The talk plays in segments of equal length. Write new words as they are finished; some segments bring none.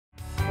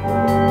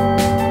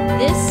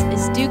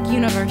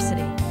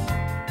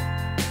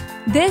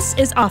This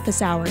is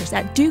Office Hours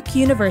at Duke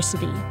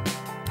University.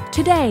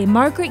 Today,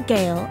 Margaret,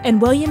 Gayle,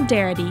 and William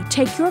Darity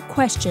take your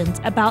questions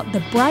about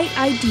the Bright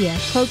Idea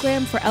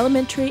program for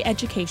elementary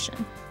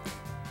education.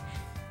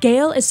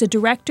 Gayle is the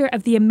director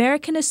of the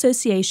American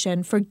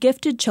Association for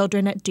Gifted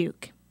Children at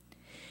Duke.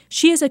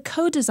 She is a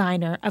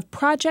co-designer of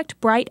Project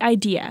Bright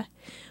Idea,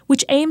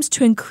 which aims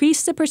to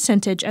increase the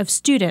percentage of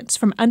students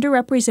from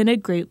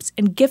underrepresented groups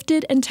in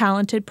gifted and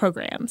talented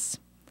programs.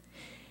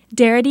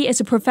 Darity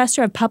is a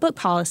professor of public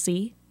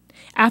policy,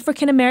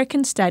 African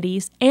American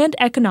Studies, and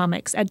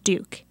economics at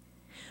Duke.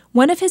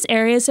 One of his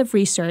areas of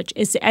research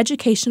is the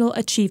educational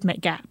achievement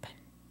gap.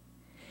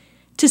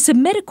 To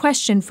submit a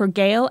question for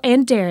Gayle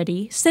and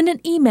Darity, send an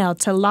email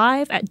to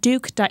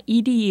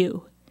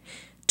live@duke.edu.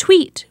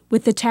 Tweet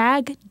with the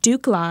tag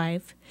Duke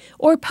Live,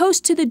 or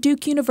post to the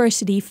Duke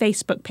University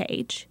Facebook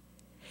page.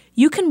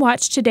 You can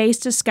watch today's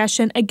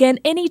discussion again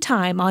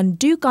anytime on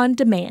Duke On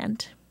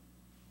Demand.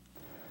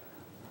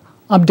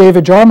 I'm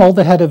David Jarmel,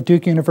 the head of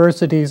Duke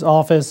University's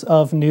Office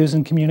of News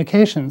and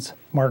Communications.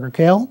 Margaret,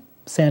 Gayle,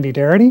 Sandy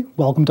Darity,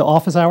 welcome to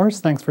Office Hours.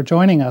 Thanks for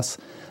joining us.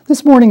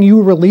 This morning you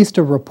released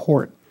a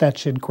report that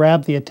should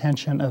grab the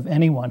attention of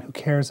anyone who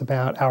cares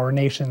about our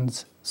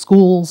nation's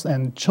schools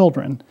and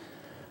children.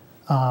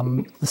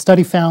 The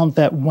study found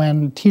that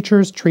when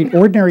teachers treat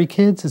ordinary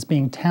kids as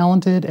being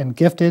talented and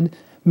gifted,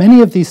 many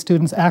of these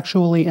students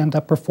actually end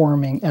up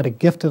performing at a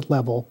gifted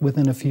level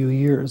within a few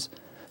years.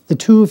 The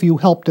two of you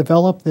helped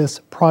develop this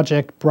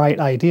Project Bright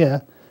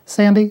Idea.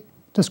 Sandy,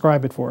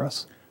 describe it for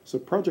us. So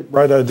Project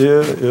Bright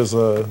Idea is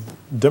a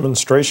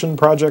demonstration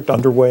project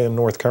underway in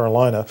North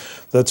Carolina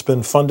that's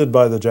been funded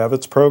by the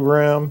Javits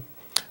program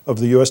of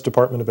the U.S.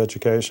 Department of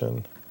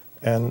Education.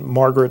 And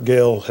Margaret,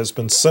 Gayle has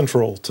been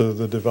central to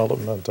the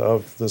development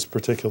of this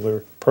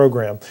particular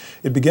program.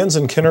 It begins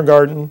in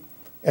kindergarten,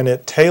 and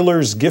it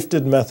tailors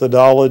gifted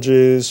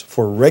methodologies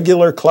for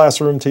regular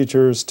classroom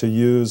teachers to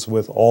use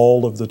with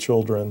all of the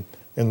children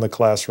in the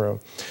classroom.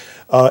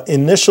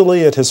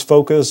 Initially, it has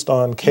focused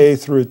on K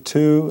through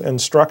 2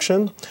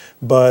 instruction,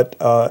 but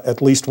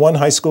at least one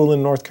high school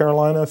in North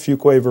Carolina,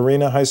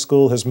 Fuquay-Varina High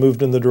School, has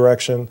moved in the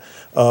direction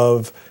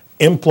of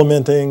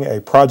implementing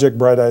a Project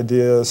Bright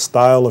Idea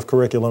style of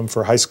curriculum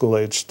for high school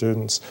age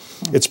students.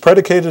 It's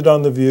predicated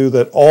on the view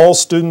that all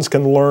students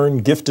can learn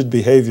gifted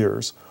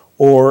behaviors,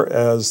 or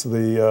as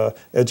the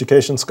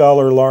education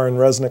scholar Lauren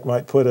Resnick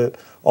might put it,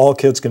 all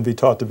kids can be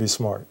taught to be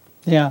smart.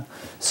 Yeah,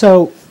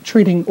 so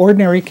treating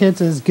ordinary kids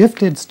as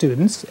gifted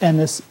students, and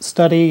this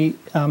study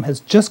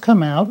has just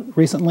come out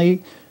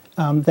recently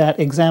that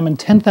examined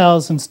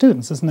 10,000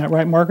 students. Isn't that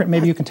right, Margaret?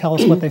 Maybe you can tell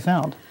us what they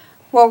found.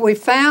 What we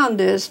found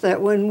is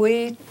that when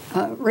we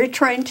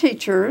retrained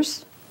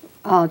teachers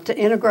to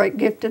integrate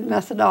gifted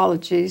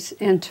methodologies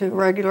into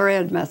regular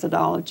ed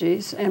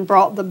methodologies and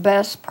brought the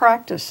best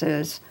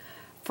practices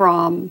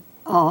from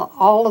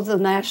all of the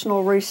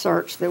national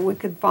research that we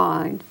could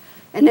find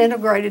and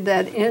integrated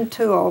that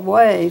into a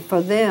way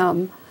for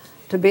them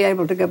to be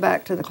able to go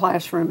back to the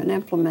classroom and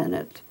implement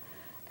it.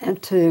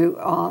 And to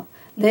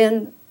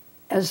then,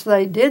 as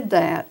they did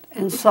that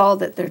and saw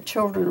that their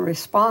children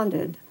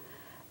responded,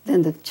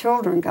 then the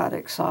children got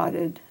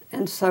excited.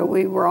 And so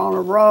we were on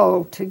a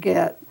roll to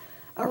get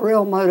a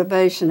real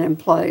motivation in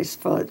place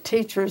for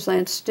teachers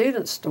and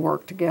students to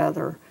work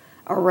together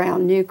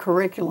around new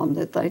curriculum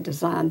that they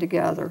designed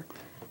together.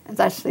 And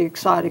that's the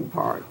exciting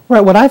part. Right.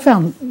 What I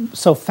found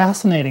so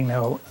fascinating,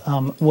 though,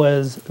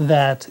 was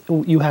that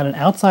you had an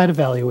outside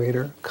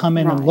evaluator come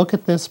in and look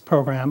at this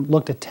program,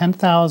 looked at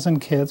 10,000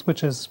 kids,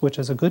 which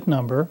is a good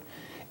number,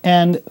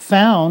 and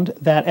found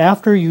that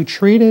after you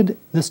treated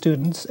the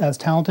students as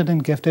talented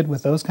and gifted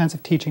with those kinds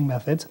of teaching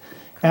methods,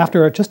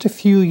 after just a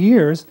few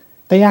years,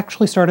 they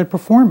actually started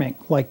performing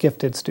like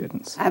gifted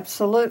students.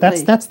 Absolutely.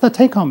 That's the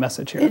take-home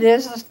message here. It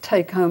is a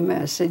take-home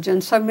message,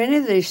 and so many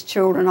of these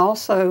children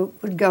also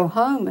would go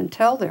home and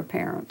tell their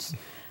parents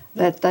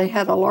that they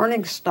had a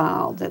learning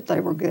style that they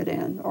were good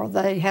in, or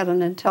they had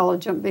an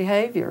intelligent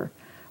behavior,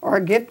 or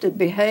a gifted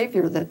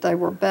behavior that they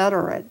were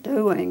better at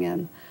doing,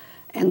 and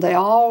they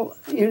all,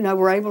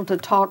 were able to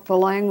talk the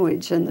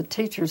language, and the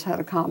teachers had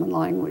a common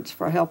language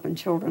for helping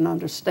children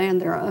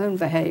understand their own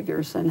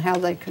behaviors and how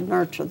they could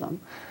nurture them.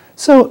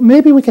 So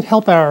maybe we could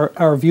help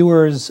our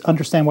viewers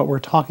understand what we're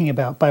talking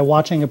about by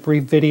watching a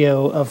brief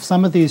video of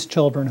some of these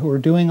children who are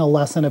doing a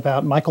lesson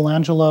about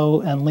Michelangelo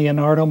and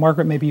Leonardo.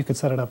 Margaret, maybe you could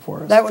set it up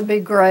for us. That would be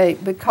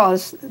great,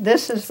 because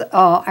this is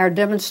our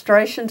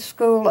demonstration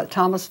school at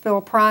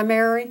Thomasville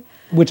Primary.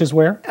 Which is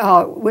where?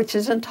 Which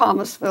is in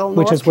Thomasville,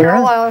 North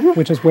Carolina.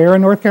 Which is where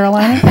in North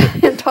Carolina?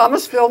 In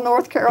Thomasville,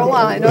 North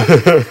Carolina,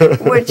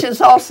 which is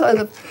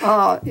also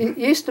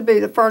used to be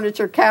the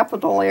furniture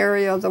capital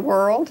area of the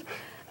world.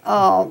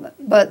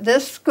 But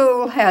this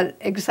school had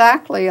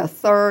exactly a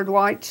third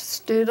white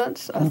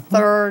students, a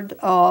third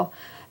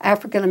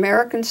African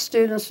American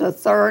students, a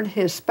third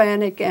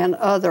Hispanic and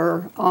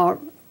other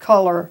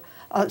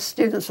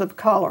students of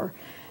color.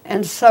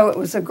 And so it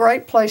was a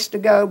great place to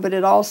go, but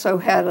it also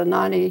had a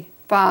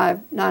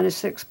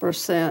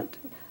 96%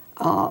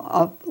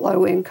 of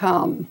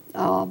low-income,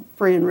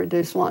 free and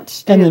reduced lunch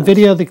students. And the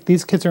video,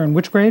 these kids are in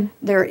which grade?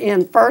 They're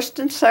in 1st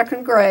and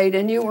 2nd grade,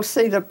 and you will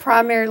see the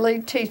primary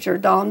lead teacher,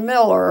 Dawn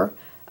Miller,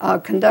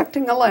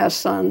 conducting a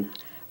lesson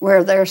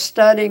where they're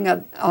studying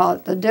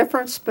the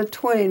difference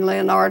between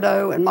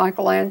Leonardo and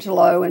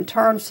Michelangelo in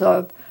terms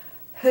of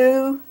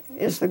who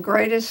is the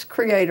greatest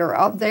creator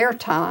of their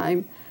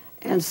time.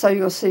 And so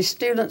you'll see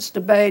students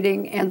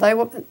debating, and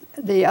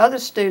the other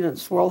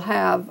students will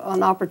have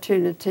an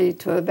opportunity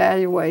to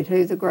evaluate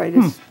who the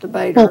greatest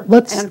debater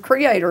and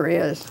creator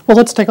is. Well,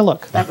 let's take a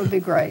look. That would be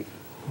great.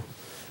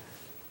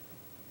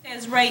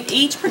 Rate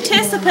each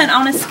participant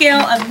on a scale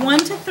of 1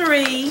 to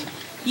 3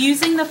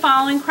 using the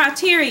following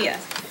criteria.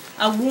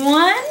 A 1,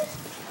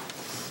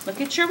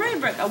 look at your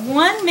rubric, a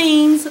 1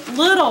 means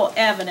little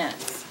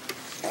evidence.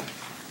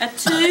 A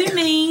 2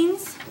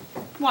 means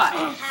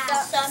what?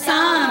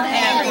 Some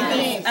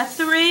evidence. A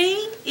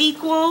 3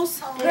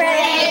 equals?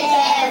 Great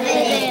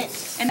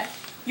evidence. And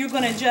you're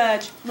going to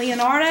judge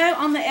Leonardo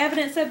on the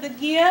evidence of the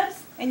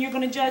Gibbs, and you're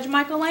going to judge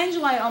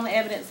Michelangelo on the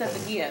evidence of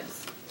the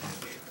Gibbs.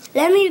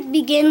 Let me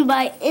begin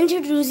by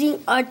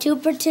introducing our 2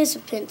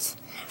 participants.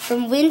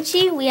 From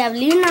Vinci, we have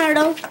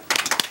Leonardo,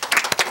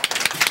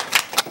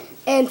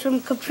 and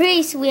from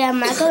Caprice, we have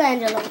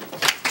Michelangelo.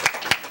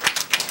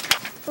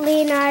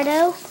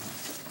 Leonardo,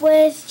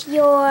 with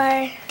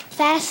your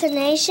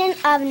fascination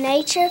of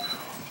nature,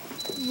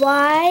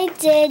 why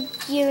did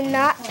you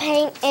not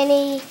paint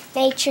any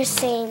nature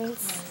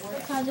scenes?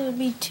 Because it would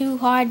be too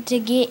hard to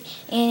get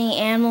any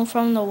animal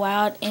from the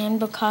wild, and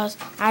because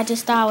I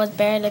just thought it was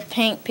better to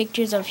paint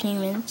pictures of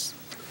humans.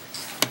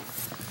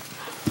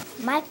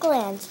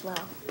 Michelangelo,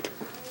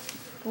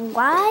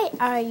 why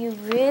are you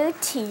rude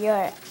to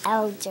your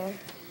elder?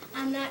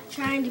 I'm not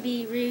trying to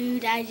be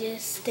rude, I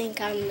just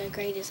think I'm the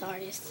greatest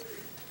artist.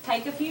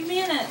 Take a few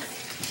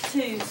minutes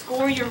to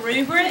score your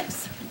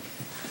rubrics,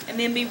 and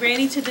then be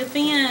ready to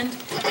defend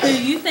who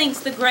you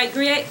think's the great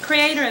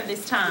creator of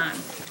this time.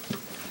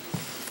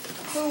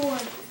 Who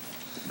won?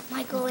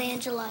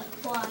 Michelangelo.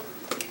 Why?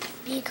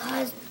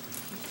 Because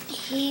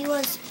he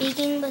was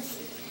speaking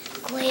with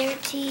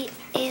clarity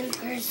and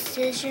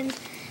precision.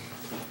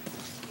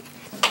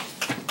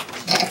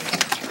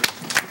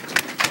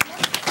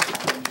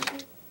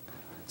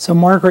 So,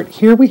 Margaret,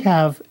 here we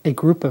have a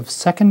group of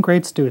 2nd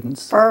grade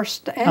students.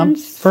 First and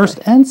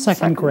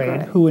second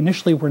grade, who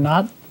initially were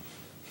not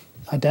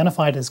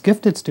identified as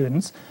gifted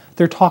students.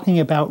 They're talking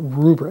about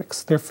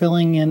rubrics. They're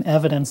filling in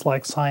evidence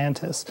like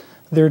scientists.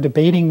 They're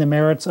debating the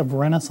merits of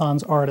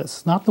Renaissance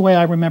artists. Not the way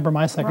I remember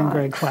my 2nd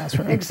grade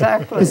classroom.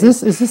 Exactly. Is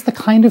this the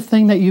kind of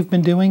thing that you've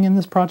been doing in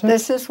this project?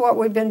 This is what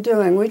we've been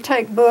doing. We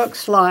take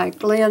books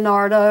like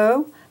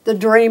Leonardo, The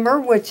Dreamer,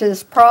 which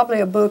is probably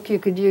a book you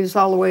could use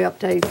all the way up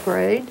to 8th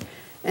grade.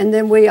 And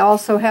then we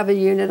also have a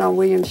unit on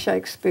William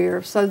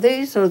Shakespeare. So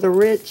these are the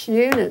rich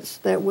units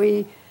that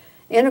we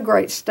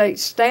integrate state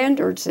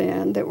standards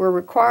in that we're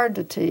required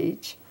to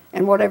teach,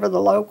 and whatever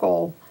the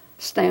local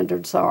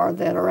standards are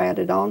that are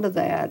added onto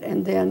that.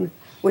 And then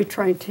we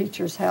train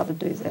teachers how to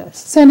do this.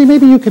 Sandy,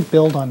 maybe you could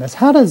build on this.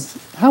 How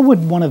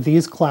would one of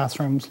these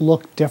classrooms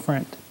look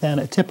different than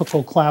a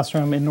typical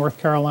classroom in North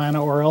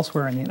Carolina or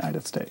elsewhere in the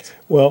United States?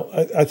 Well,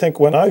 I think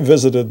when I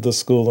visited the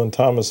school in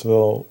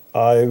Thomasville,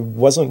 I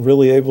wasn't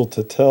really able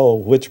to tell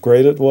which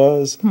grade it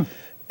was.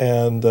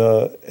 And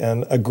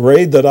a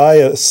grade that I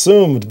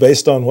assumed,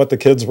 based on what the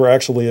kids were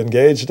actually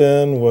engaged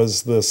in,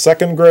 was the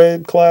 2nd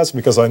grade class,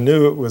 because I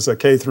knew it was a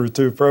K through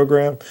 2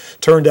 program.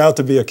 Turned out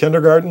to be a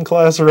kindergarten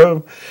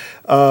classroom.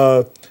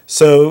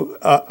 So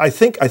I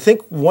think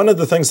one of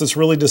the things that's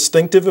really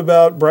distinctive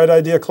about Bright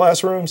Idea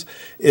classrooms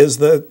is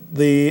that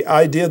the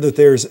idea that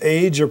there's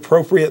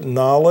age-appropriate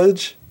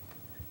knowledge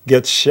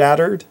gets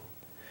shattered,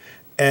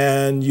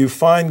 and you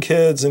find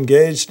kids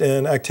engaged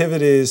in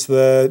activities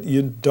that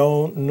you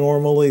don't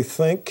normally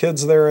think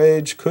kids their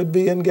age could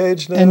be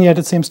engaged in. And yet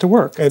it seems to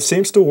work. It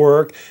seems to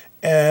work.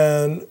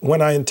 And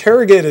when I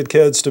interrogated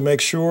kids to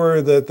make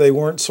sure that they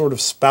weren't sort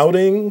of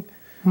spouting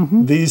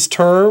these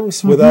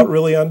terms without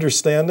really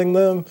understanding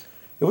them,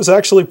 it was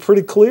actually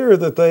pretty clear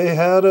that they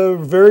had a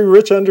very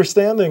rich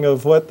understanding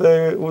of what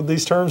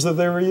these terms that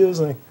they were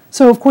using.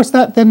 So, of course,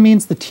 that then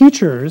means the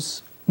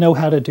teachers know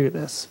how to do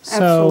this.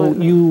 Absolutely.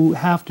 So you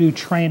have to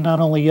train not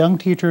only young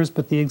teachers,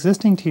 but the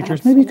existing teachers.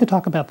 Absolutely. Maybe you could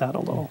talk about that a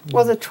little.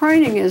 Well, the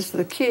training is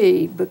the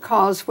key,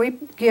 because we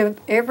give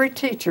every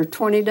teacher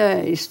 20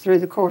 days through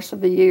the course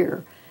of a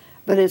year,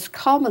 but it's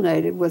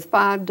culminated with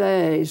 5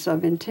 days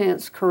of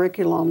intense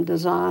curriculum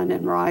design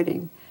and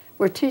writing,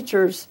 where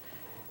teachers,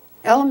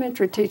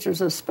 elementary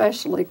teachers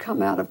especially,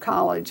 come out of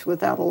college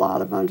without a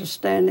lot of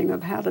understanding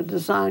of how to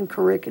design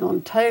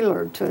curriculum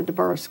tailored to a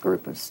diverse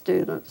group of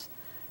students.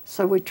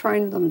 So we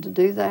train them to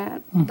do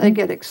that. They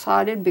get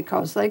excited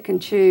because they can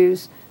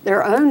choose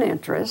their own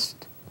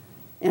interest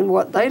in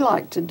what they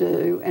like to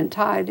do and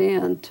tie it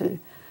in to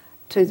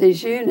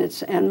these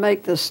units and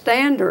make the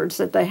standards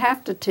that they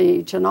have to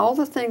teach and all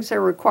the things they're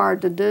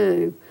required to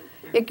do.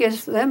 It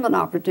gives them an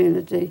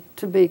opportunity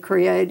to be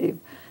creative.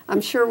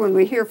 I'm sure when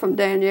we hear from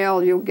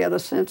Danielle, you'll get a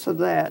sense of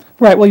that.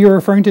 Right. Well, you're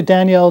referring to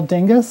Danielle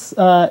Dingus,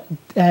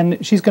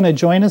 and she's going to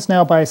join us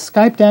now by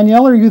Skype.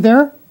 Danielle, are you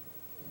there?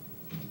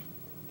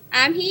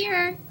 I'm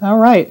here. All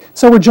right.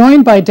 So we're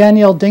joined by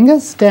Danielle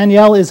Dingus.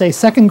 Danielle is a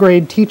second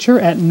grade teacher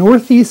at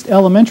Northeast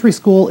Elementary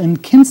School in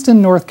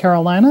Kinston, North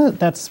Carolina.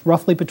 That's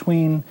roughly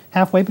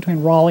halfway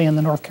between Raleigh and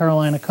the North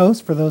Carolina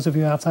coast, for those of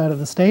you outside of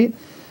the state.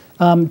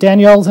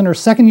 Danielle's in her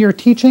second year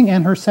teaching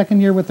and her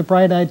second year with the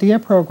Bright Idea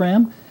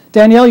program.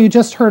 Danielle, you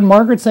just heard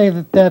Margaret say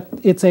that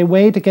it's a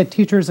way to get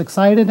teachers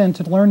excited and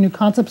to learn new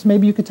concepts.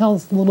 Maybe you could tell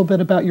us a little bit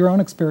about your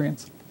own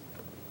experience.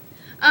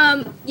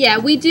 Yeah,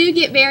 we do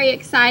get very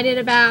excited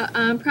about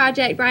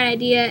Project Bright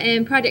Idea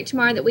and Project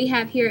Tomorrow that we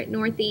have here at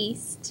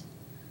Northeast.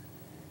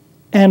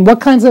 And what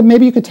kinds of,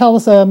 maybe you could tell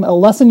us a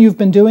lesson you've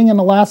been doing in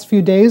the last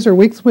few days or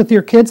weeks with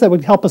your kids that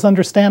would help us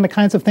understand the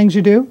kinds of things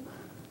you do?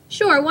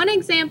 Sure. One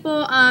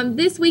example,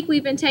 this week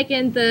we've been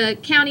taking the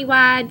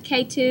countywide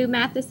K2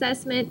 math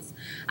assessments.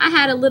 I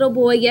had a little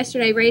boy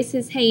yesterday raise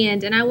his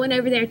hand, and I went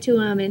over there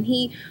to him, and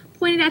he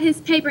pointed out his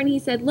paper, and he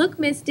said, "Look,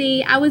 Miss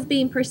D, I was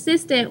being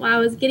persistent while I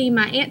was getting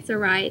my answer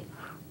right."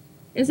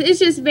 And so it's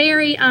just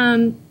very,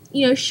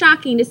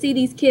 shocking to see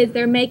these kids.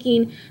 They're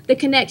making the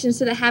connections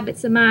to the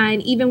habits of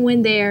mind, even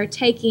when they're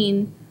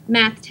taking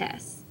math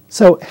tests.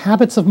 So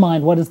habits of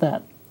mind, what is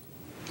that?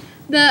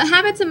 The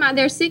habits of mind,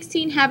 there are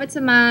 16 habits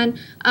of mind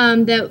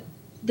that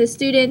the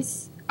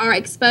students are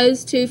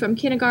exposed to from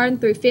kindergarten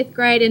through 5th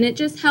grade, and it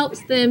just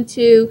helps them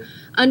to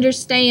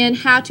understand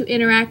how to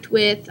interact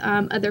with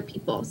other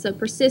people. So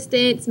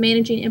persistence,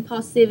 managing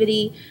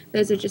impulsivity,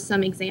 those are just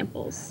some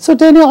examples. So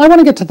Danielle, I want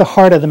to get to the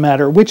heart of the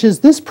matter, which is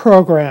this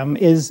program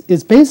is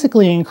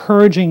basically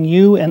encouraging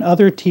you and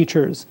other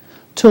teachers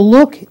to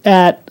look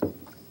at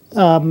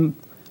all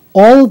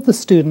of the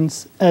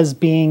students as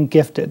being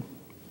gifted.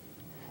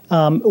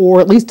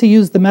 Or at least to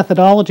use the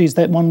methodologies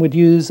that one would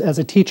use as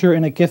a teacher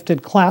in a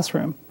gifted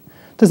classroom.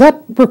 Does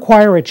that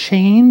require a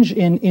change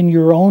in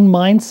your own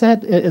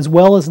mindset as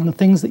well as in the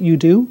things that you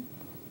do?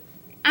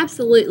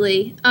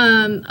 Absolutely.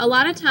 A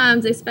lot of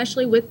times,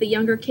 especially with the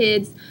younger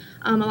kids,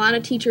 a lot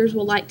of teachers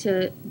will like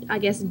to,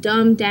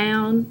 dumb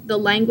down the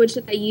language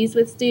that they use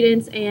with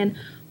students. And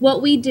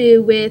what we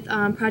do with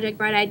Project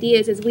Bright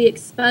Ideas is we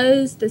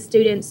expose the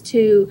students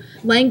to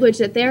language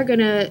that they're going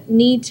to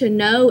need to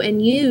know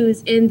and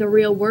use in the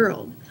real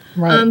world.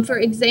 Right. For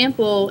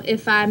example,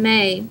 if I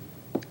may,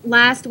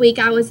 last week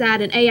I was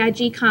at an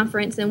AIG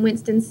conference in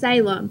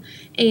Winston-Salem,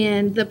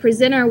 and the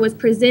presenter was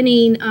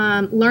presenting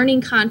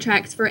learning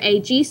contracts for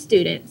AG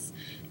students.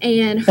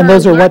 And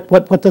those are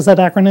what does that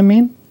acronym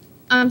mean?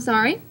 I'm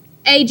sorry?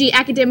 AG,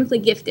 academically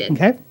gifted.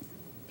 Okay.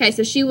 Okay,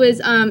 so she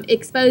was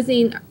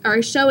exposing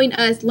or showing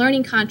us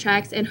learning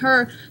contracts, and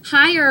her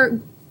higher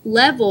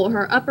level,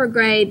 her upper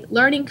grade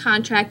learning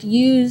contract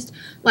used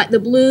like the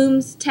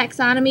Bloom's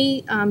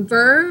taxonomy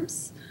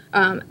verbs,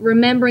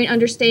 remembering,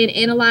 understand,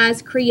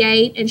 analyze,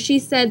 create, and she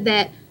said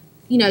that,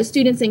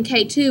 students in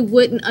K2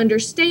 wouldn't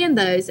understand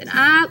those. And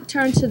I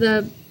turned to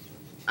the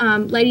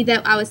lady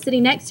that I was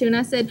sitting next to, and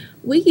I said,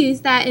 we use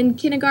that in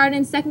kindergarten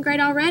and 2nd grade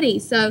already.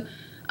 So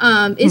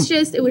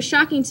it was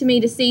shocking to me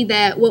to see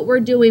that what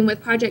we're doing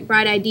with Project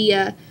Bright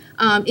Idea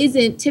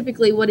isn't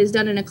typically what is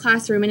done in a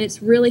classroom, and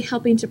it's really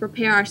helping to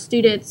prepare our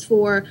students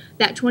for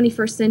that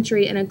 21st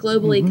century in a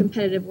globally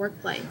competitive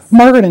workplace.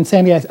 Margaret and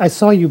Sandy, I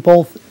saw you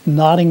both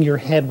nodding your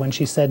head when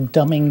she said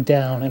dumbing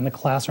down in the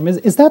classroom.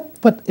 Is that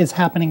what is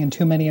happening in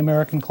too many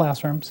American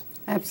classrooms?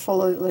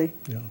 Absolutely.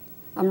 Yeah.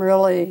 I'm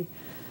really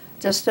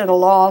just at a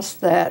loss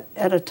that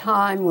at a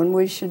time when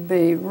we should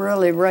be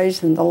really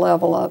raising the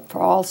level up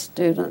for all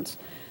students,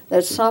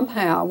 that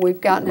somehow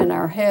we've gotten in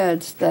our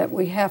heads that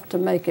we have to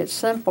make it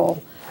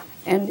simple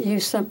and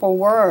use simple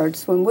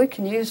words when we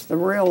can use the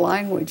real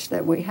language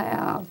that we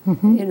have,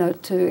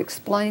 to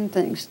explain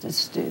things to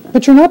students.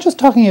 But you're not just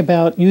talking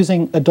about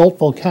using adult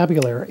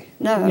vocabulary.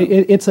 No.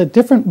 It's a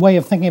different way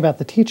of thinking about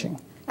the teaching.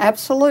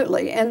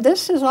 Absolutely. And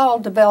this is all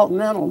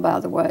developmental, by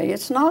the way.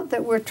 It's not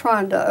that we're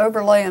trying to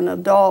overlay an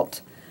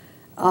adult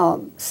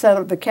set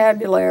of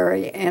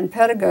vocabulary and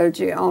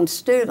pedagogy on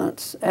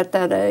students at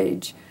that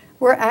age.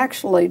 We're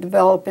actually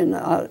developing,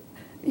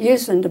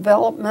 using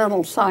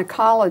developmental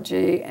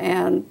psychology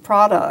and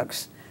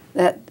products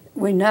that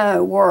we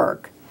know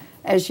work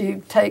as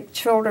you take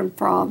children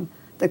from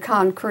the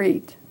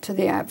concrete to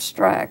the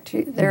abstract.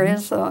 There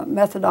is a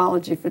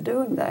methodology for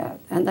doing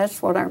that, and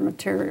that's what our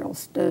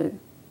materials do.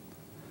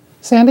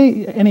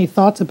 Sandy, any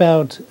thoughts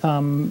about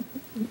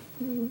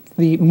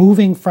the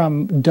moving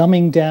from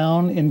dumbing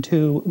down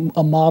into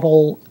a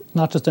model,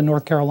 not just in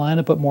North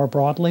Carolina, but more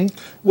broadly?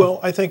 Well,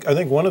 I think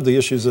one of the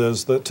issues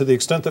is that to the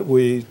extent that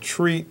we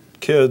treat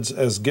kids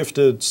as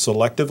gifted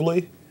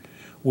selectively,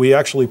 we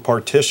actually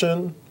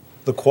partition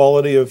the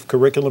quality of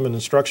curriculum and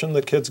instruction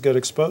that kids get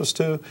exposed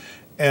to,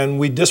 and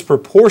we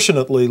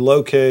disproportionately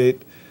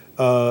locate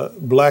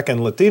Black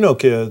and Latino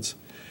kids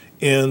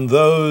in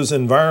those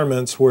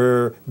environments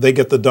where they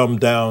get the dumbed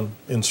down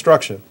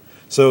instruction.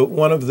 So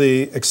one of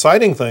the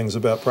exciting things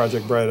about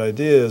Project Bright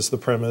Idea is the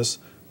premise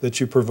that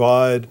you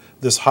provide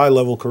this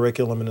high-level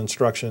curriculum and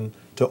instruction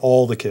to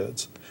all the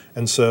kids.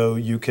 And so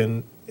you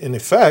can, in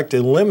effect,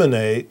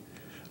 eliminate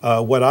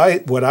what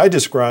I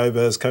describe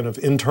as kind of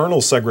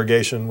internal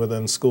segregation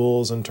within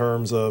schools in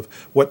terms of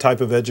what type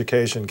of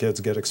education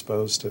kids get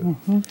exposed to.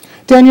 Mm-hmm.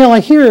 Danielle,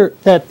 I hear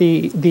that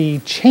the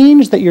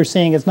change that you're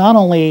seeing is not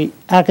only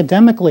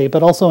academically,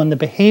 but also in the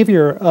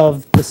behavior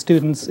of the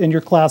students in your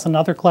class and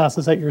other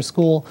classes at your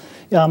school.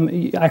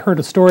 I heard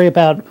a story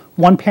about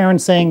one parent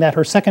saying that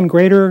her second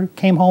grader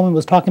came home and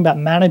was talking about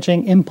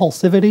managing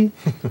impulsivity.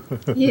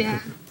 Yeah.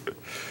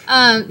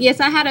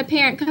 Yes, I had a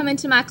parent come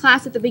into my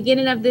class at the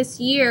beginning of this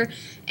year,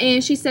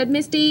 and she said,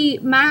 Miss D,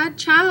 my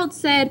child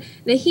said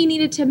that he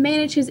needed to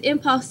manage his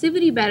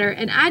impulsivity better,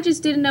 and I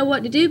just didn't know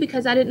what to do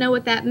because I didn't know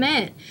what that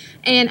meant.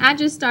 And I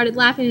just started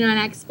laughing, and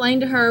I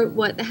explained to her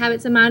what the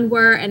habits of mind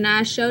were, and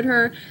I showed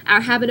her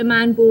our habit of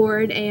mind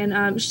board,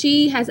 and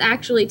she has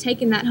actually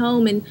taken that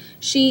home, and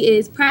she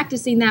is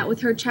practicing that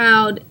with her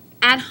child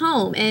at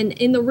home and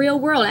in the real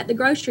world at the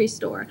grocery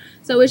store.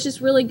 So it's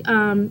just really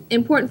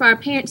important for our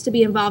parents to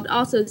be involved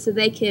also so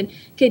they can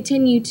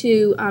continue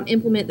to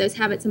implement those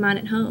habits of mind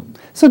at home.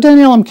 So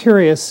Danielle, I'm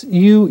curious,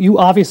 you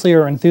obviously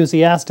are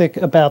enthusiastic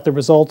about the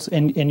results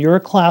in your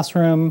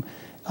classroom.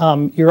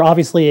 You're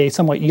obviously a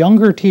somewhat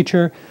younger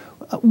teacher.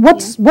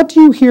 What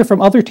do you hear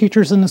from other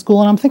teachers in the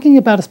school? And I'm thinking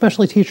about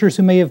especially teachers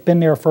who may have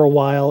been there for a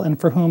while and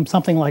for whom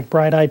something like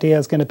Bright Idea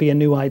is going to be a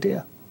new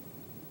idea.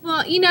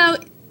 Well, you know,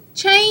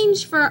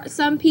 change for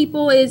some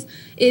people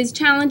is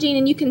challenging,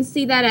 and you can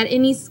see that at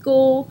any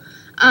school.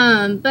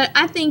 But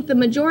I think the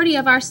majority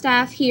of our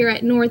staff here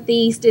at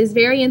Northeast is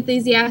very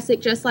enthusiastic,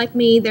 just like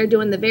me. They're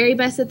doing the very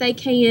best that they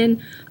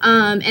can,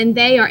 and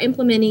they are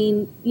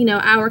implementing, you know,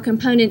 our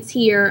components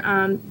here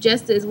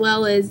just as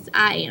well as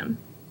I am.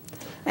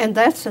 And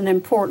that's an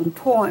important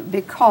point,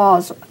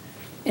 because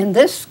in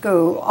this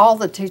school, all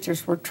the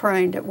teachers were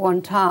trained at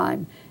one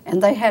time,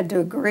 and they had to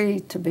agree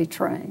to be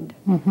trained.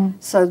 Mm-hmm.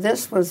 So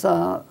this was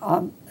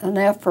an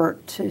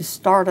effort to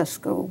start a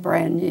school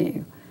brand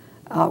new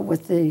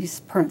with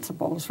these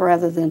principles,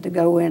 rather than to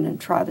go in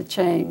and try to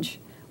change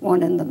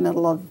one in the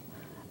middle of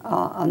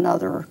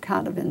another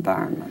kind of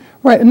environment.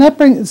 Right, and that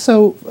brings,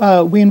 so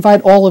we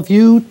invite all of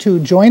you to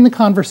join the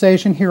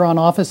conversation here on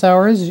Office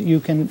Hours. You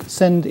can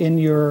send in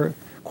your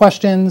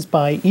questions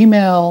by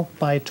email,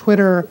 by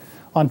Twitter,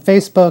 on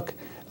Facebook.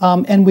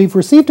 And we've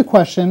received a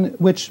question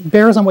which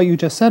bears on what you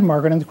just said,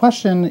 Margaret. And the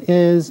question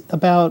is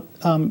about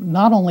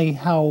not only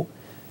how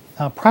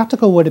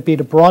practical would it be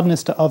to broaden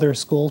this to other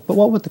schools, but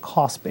what would the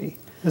cost be?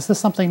 Is this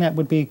something that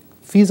would be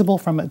feasible,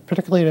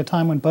 particularly at a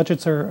time when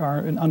budgets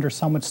are under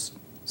so much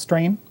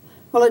strain?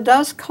 Well, it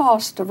does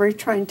cost to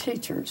retrain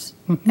teachers.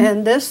 Mm-hmm.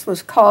 And this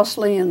was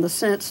costly in the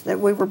sense that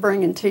we were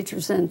bringing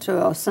teachers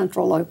into a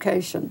central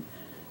location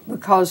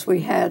because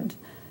we had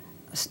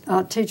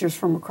teachers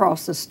from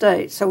across the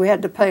state, so we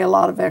had to pay a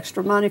lot of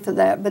extra money for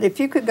that. But if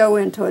you could go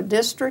into a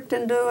district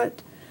and do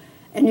it,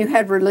 and you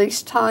had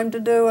release time to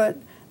do it,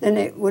 then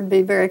it would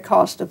be very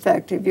cost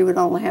effective. You would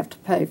only have to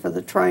pay for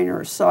the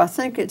trainers. So I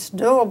think it's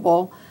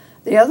doable.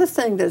 The other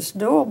thing that's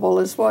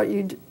doable is what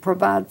you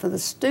provide for the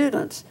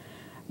students,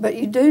 but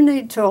you do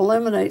need to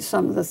eliminate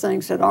some of the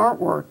things that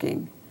aren't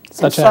working.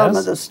 Such as? Some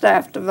of the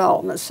staff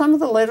development, some of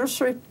the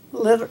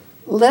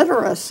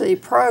literacy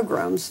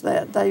programs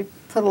that they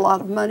put a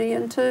lot of money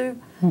into,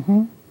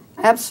 mm-hmm.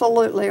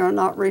 absolutely are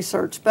not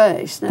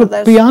research-based. Now,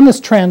 but beyond this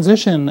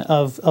transition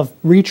of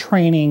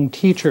retraining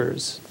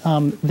teachers,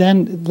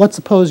 then let's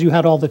suppose you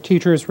had all the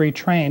teachers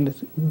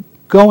retrained.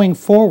 Going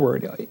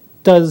forward,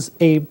 does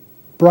a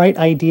Bright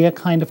Idea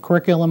kind of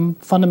curriculum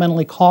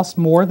fundamentally cost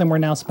more than we're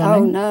now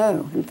spending? Oh,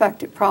 no. In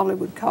fact, it probably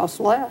would cost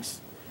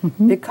less.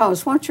 Mm-hmm.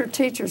 Because once your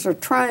teachers are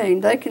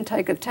trained, they can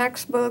take a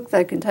textbook,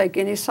 they can take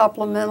any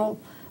supplemental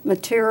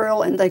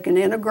material, and they can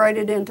integrate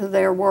it into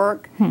their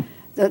work.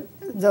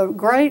 The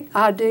great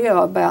idea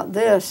about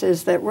this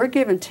is that we're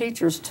giving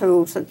teachers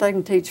tools that they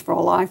can teach for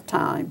a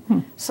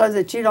lifetime, so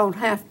that you don't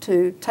have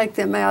to take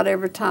them out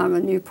every time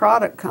a new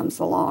product comes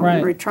along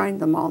and retrain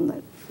them on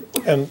it.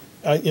 And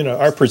you know,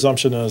 our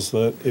presumption is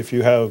that if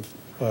you have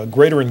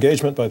greater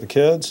engagement by the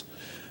kids,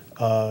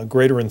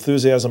 greater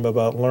enthusiasm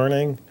about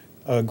learning,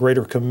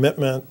 greater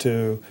commitment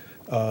to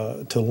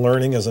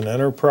learning as an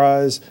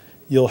enterprise,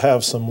 you'll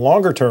have some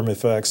longer-term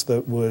effects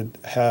that would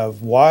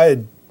have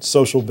wide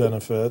social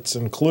benefits,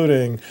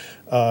 including,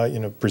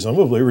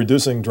 presumably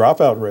reducing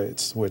dropout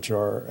rates, which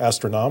are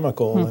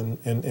astronomical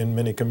in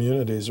many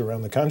communities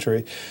around the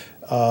country.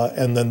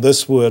 And then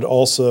this would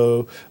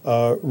also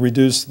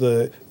reduce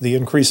the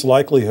increased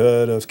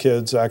likelihood of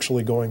kids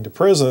actually going to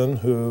prison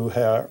who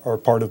are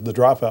part of the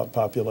dropout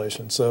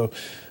population. So,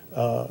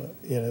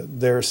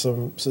 there's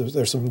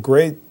some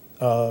great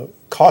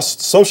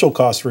social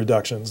cost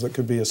reductions that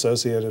could be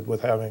associated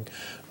with having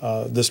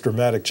this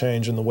dramatic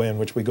change in the way in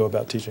which we go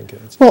about teaching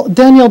kids. Well,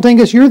 Danielle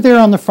Dingus, you're there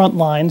on the front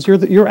lines.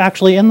 You're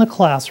actually in the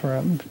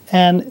classroom.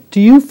 And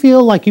do you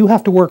feel like you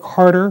have to work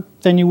harder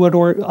than you would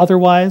or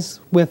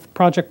otherwise with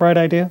Project Bright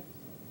Idea?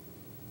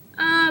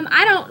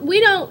 I don't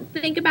don't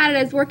think about it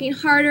as working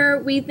harder.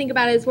 We think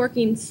about it as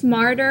working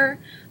smarter.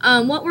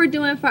 What we're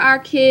doing for our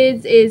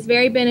kids is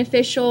very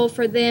beneficial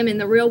for them in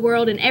the real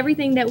world, and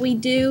everything that we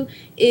do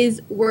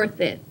is worth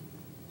it.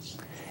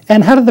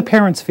 And how did the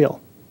parents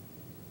feel?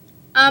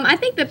 I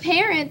think the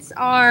parents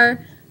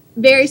are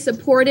very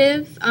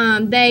supportive.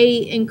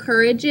 They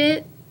encourage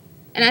it,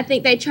 and I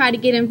think they try to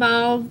get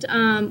involved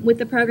with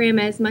the program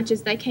as much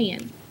as they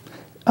can.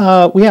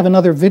 We have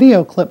another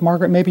video clip,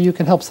 Margaret. Maybe you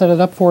can help set it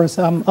up for us,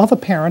 of a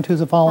parent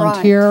who's a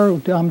volunteer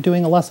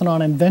doing a lesson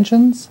on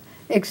inventions.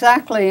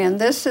 Exactly, and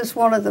this is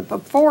one of the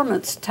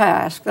performance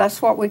tasks.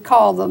 That's what we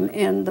call them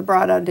in the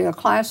Bright Idea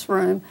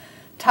classroom,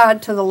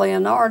 tied to the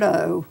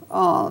Leonardo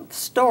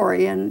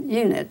story and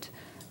unit,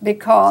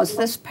 because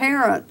this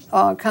parent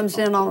comes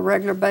in on a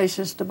regular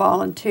basis to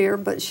volunteer,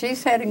 but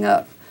she's heading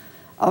up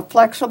a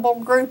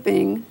flexible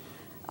grouping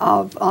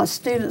of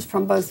students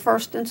from both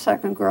first and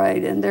second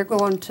grade, and they're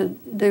going to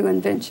do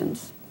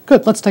inventions.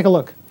 Good, let's take a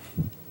look.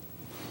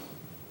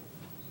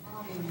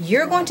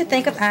 You're going to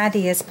think of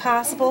ideas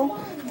possible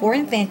for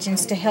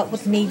inventions to help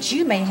with needs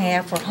you may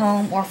have for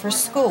home or for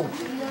school.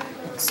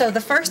 So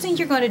the first thing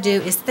you're going to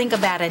do is think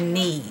about a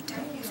need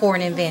for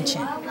an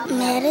invention.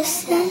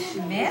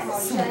 Medicine.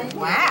 Medicine,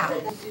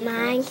 wow.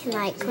 Mine can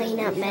like clean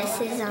up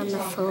messes on the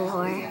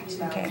floor.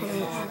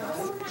 Okay.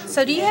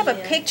 So do you have a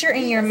picture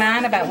in your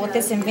mind about what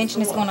this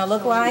invention is going to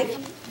look like?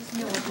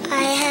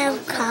 I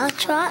have cough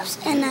drops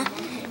and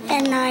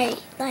I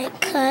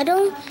like cut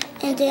them,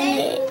 and then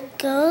it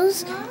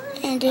goes,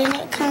 and then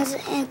it comes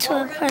into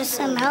a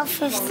person's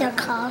mouth if they're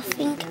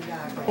coughing.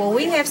 Well,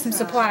 we have some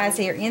supplies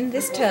here in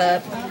this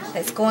tub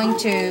that's going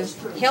to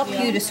help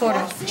you to sort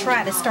of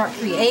try to start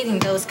creating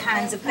those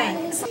kinds of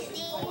things.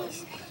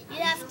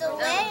 You have to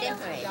wet them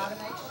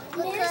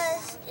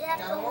because you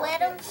have to wet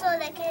them so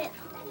they can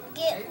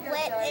get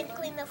wet and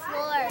clean the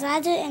floor. I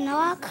didn't know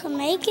I could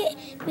make it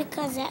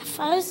because at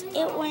first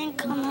it wouldn't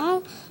come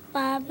on, but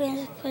I've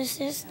been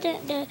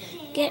persistent to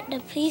get the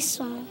piece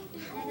on.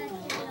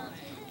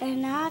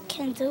 And now I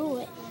can do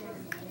it.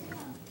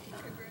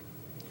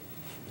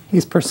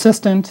 He's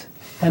persistent,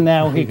 and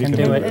now he can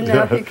do it. And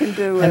now he can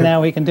do it. And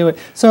now he can do it.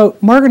 So,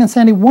 Margaret and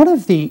Sandy, one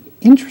of the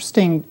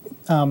interesting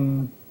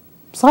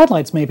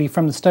sidelights maybe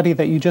from the study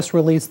that you just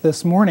released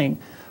this morning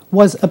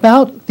was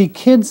about the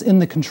kids in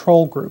the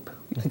control group.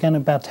 Again,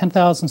 about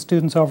 10,000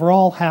 students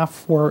overall.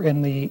 Half were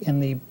in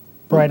the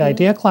Bright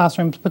Idea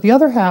classrooms, but the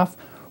other half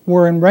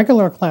were in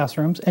regular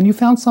classrooms, and you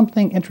found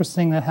something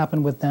interesting that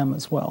happened with them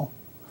as well.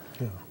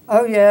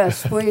 Oh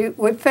yes, we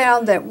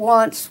found that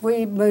once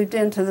we moved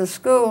into the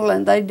school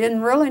and they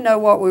didn't really know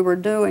what we were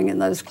doing in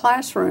those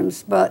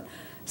classrooms, but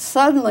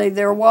suddenly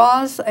there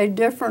was a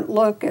different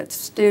look at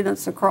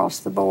students across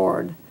the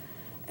board.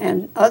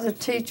 And other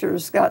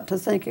teachers got to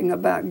thinking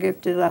about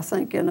gifted, I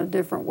think, in a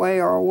different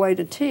way, or a way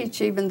to teach,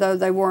 even though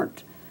they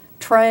weren't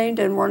trained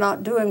and were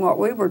not doing what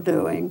we were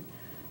doing.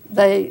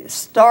 They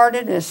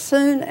started as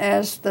soon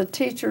as the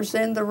teachers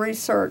in the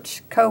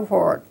research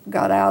cohort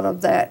got out of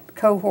that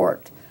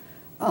cohort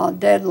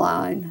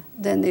deadline,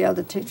 then the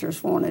other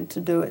teachers wanted to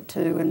do it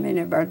too, and many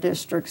of our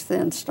districts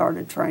then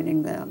started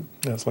training them.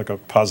 Yeah, it's like a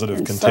positive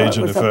and contagion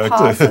so it was effect. a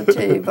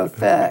positive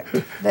effect.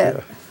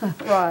 That,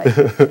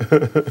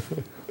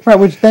 right. Right,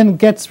 which then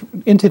gets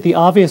into the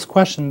obvious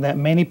question that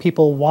many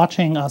people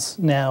watching us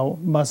now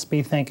must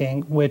be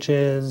thinking, which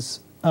is,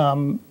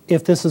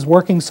 if this is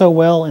working so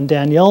well in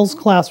Danielle's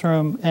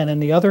classroom and in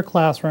the other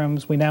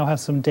classrooms, we now have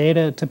some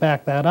data to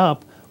back that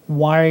up,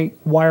 why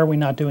are we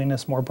not doing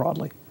this more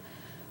broadly?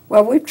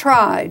 Well, we've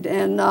tried,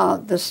 and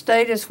the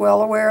state is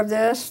well aware of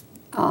this.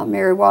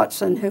 Mary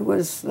Watson, who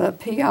was the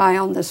PI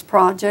on this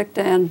project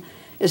and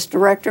is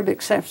Director of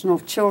Exceptional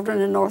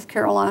Children in North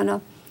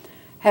Carolina,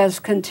 has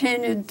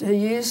continued to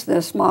use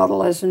this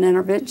model as an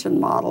intervention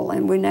model,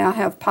 and we now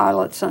have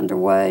pilots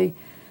underway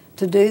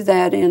to do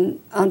that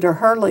under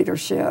her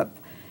leadership.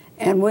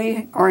 And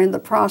we are in the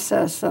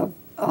process of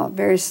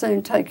very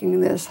soon taking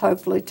this,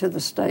 hopefully, to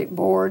the state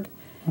board.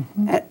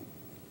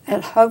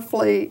 And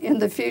hopefully in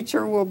the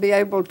future we'll be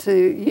able to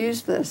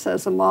use this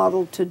as a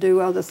model to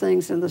do other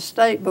things in the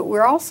state. But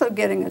we're also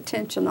getting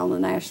attention on the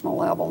national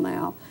level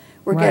now.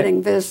 We're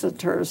getting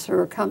visitors who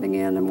are coming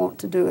in and want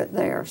to do it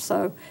there.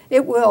 So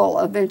it will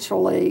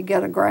eventually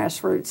get a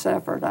grassroots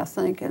effort, I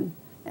think, and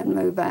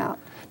move out.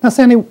 Now,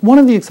 Sandy, one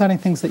of the exciting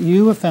things that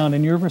you have found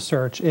in your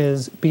research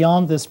is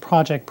beyond this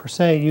project per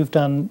se, you've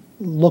done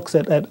looks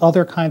at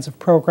other kinds of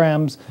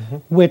programs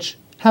which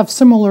have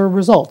similar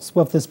results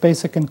with this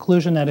basic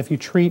conclusion that if you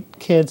treat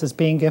kids as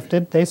being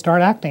gifted, they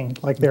start acting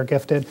like they're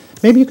gifted.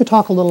 Maybe you could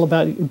talk a little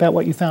about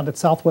what you found at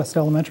Southwest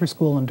Elementary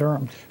School in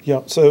Durham.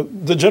 Yeah, so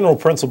the general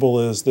principle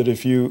is that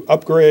if you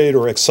upgrade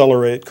or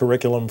accelerate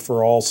curriculum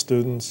for all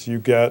students, you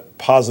get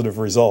positive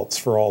results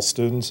for all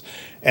students.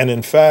 And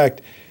in fact,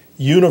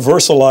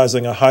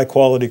 universalizing a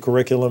high-quality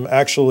curriculum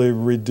actually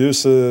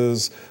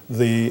reduces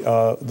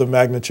the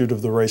magnitude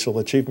of the racial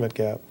achievement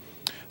gap.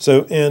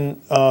 So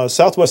in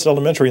Southwest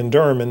Elementary in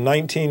Durham in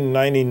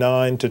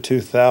 1999 to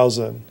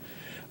 2000,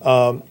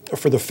 for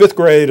the 5th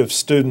grade of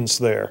students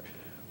there,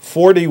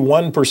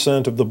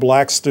 41% of the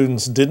black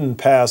students didn't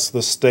pass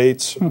the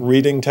state's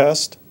reading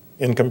test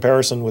in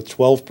comparison with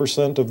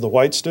 12% of the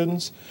white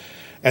students.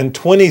 And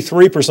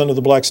 23% of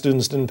the black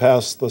students didn't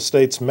pass the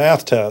state's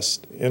math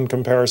test in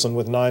comparison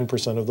with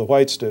 9% of the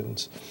white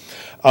students.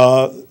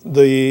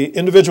 The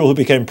individual who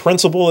became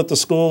principal at the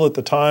school at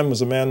the time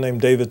was a man named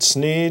David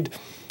Sneed.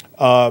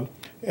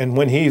 And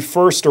when he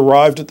first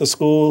arrived at the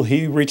school,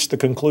 he reached the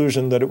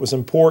conclusion that it was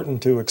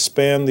important to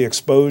expand the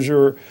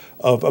exposure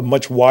of a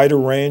much wider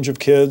range of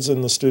kids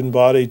in the student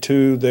body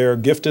to their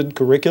gifted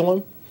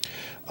curriculum.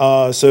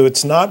 So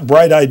it's not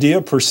Bright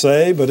Idea per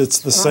se, but it's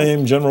the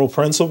same general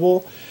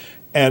principle.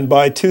 And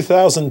by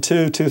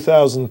 2002,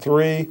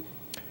 2003,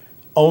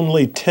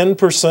 only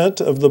 10%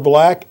 of the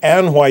black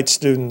and white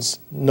students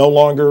no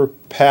longer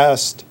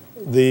passed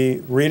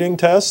the reading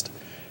test,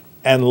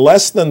 and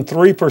less than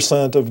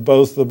 3% of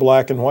both the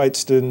black and white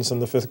students in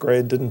the 5th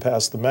grade didn't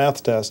pass the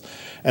math test.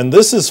 And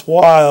this is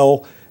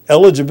while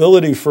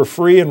eligibility for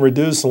free and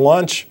reduced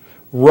lunch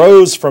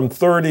rose from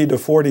 30 to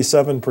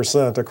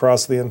 47%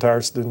 across the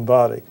entire student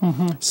body.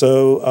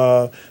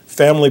 So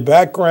family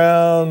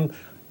background,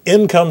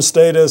 income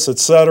status,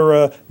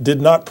 etc.,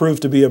 did not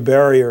prove to be a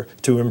barrier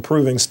to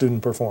improving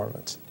student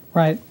performance.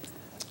 Right.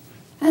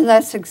 And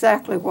that's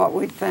exactly what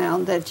we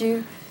found, that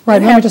you... Right,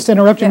 let me just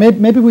interrupt you.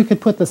 Maybe we could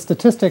put the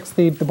statistics,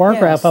 the bar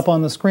graph up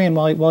on the screen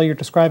while you're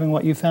describing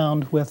what you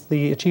found with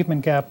the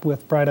achievement gap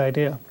with Bright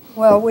Idea.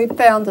 Well, we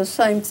found the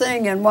same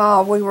thing, and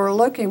while we were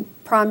looking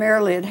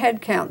primarily at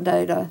head count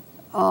data,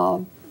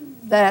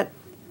 that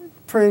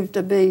proved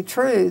to be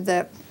true,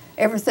 that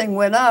everything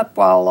went up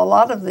while a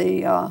lot of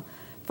the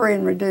free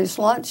and reduced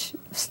lunch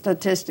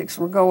statistics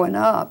were going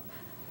up.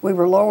 We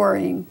were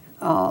lowering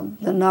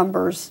the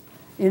numbers,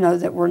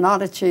 that we're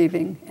not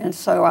achieving. And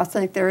so I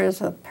think there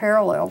is a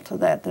parallel to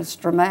that that's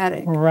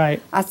dramatic.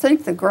 Right. I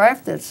think the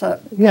graph that's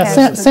up...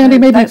 Yeah, Sandy,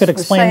 maybe you could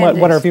explain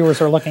what our viewers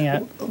are looking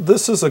at.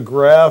 This is a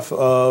graph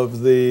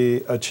of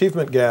the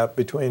achievement gap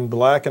between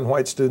black and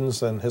white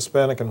students and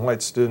Hispanic and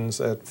white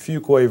students at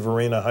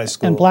Fuquay-Varina High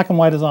School. And black and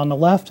white is on the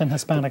left and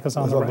Hispanic is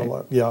on the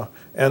right. Yeah,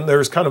 and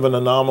there's kind of an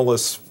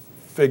anomalous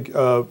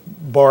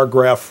bar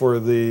graph for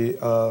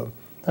the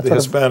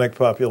Hispanic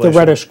population. The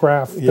reddish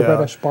graph, the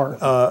reddish bar.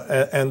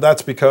 And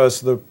that's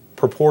because the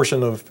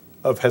proportion of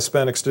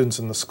Hispanic students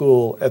in the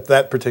school at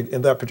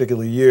in that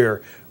particular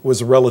year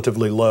was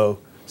relatively low.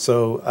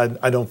 So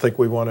I don't think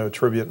we want to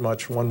attribute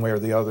much one way or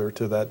the other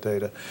to that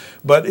data.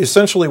 But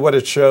essentially what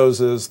it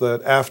shows is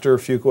that after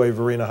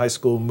Fuquay-Varina High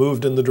School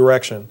moved in the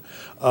direction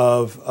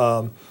of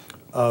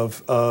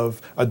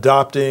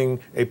adopting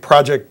a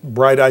Project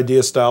Bright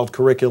Idea styled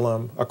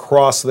curriculum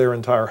across their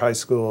entire high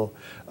school,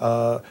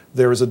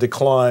 there is a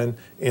decline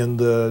in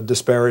the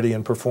disparity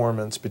in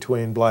performance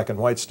between black and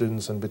white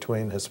students and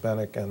between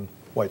Hispanic and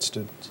white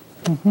students.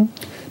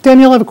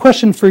 Danielle, I have a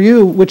question for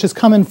you, which is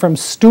coming from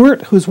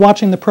Stuart, who's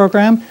watching the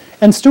program.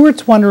 And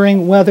Stuart's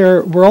wondering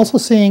whether we're also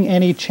seeing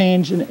any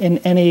change in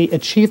any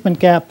achievement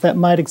gap that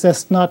might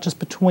exist, not just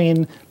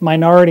between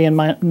minority and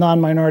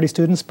non-minority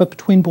students, but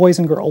between boys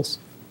and girls.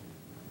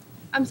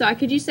 I'm sorry,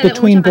 could you say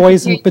between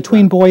boys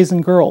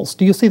and girls?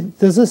 Do you see,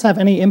 does this have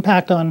any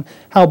impact on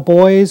how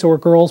boys or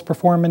girls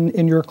perform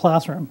in your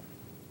classroom?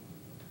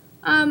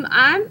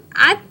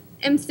 I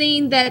am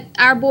seeing that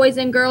our boys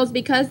and girls,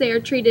 because they are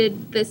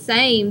treated the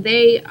same,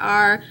 they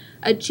are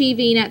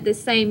achieving at the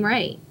same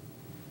rate.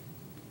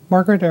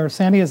 Margaret or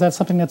Sandy, is that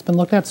something that's been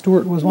looked at?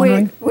 Stuart was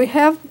wondering. We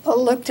have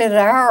looked at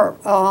our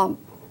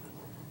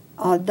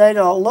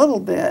data a little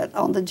bit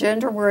on the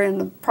gender. We're in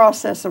the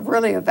process of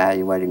really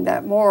evaluating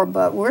that more,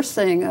 but we're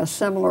seeing a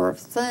similar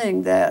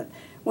thing, that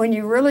when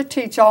you really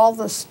teach all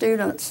the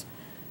students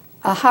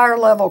a higher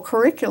level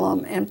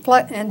curriculum and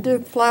do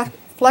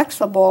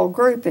flexible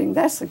grouping,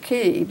 that's the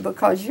key,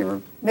 because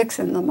you're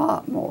mixing them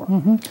up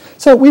more.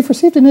 So we've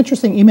received an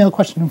interesting email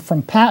question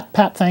from Pat.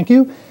 Pat, thank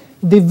you.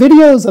 The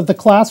videos of the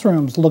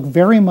classrooms look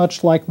very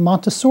much like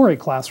Montessori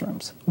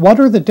classrooms. What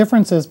are the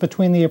differences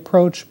between the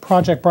approach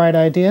Project Bright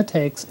Idea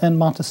takes and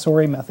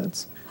Montessori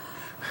methods?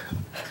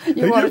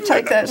 You want to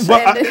take that,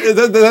 Sandy?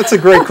 Well, that's a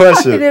great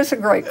question. It is a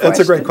great question. That's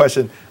a great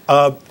question.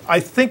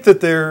 I think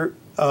that there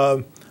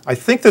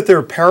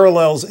are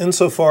parallels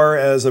insofar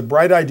as a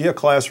Bright Idea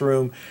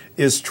classroom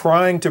is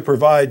trying to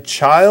provide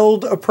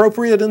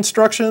child-appropriate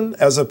instruction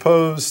as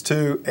opposed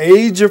to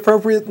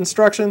age-appropriate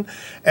instruction.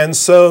 And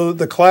so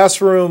the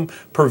classroom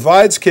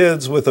provides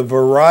kids with a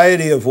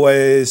variety of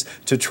ways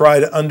to try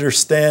to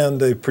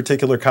understand a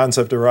particular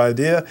concept or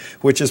idea,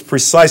 which is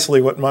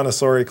precisely what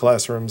Montessori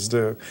classrooms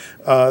do.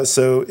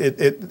 So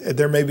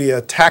there may be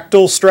a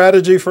tactile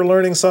strategy for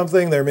learning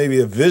something, there may be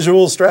a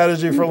visual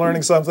strategy for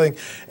learning something,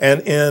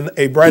 and in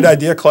a Bright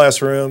Idea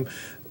classroom,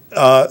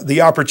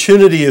 the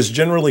opportunity is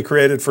generally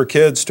created for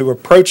kids to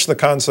approach the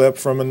concept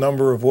from a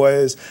number of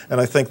ways,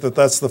 and I think that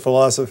that's the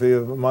philosophy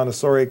of a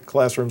Montessori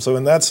classroom. So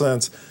in that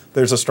sense,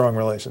 there's a strong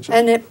relationship.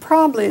 And it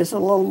probably is a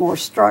little more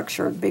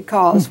structured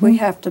because we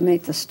have to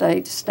meet the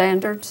state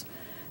standards.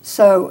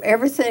 So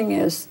everything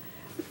is,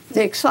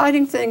 the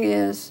exciting thing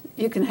is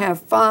you can have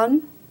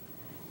fun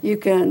You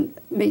can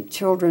meet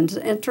children's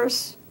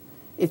interests.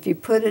 If you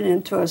put it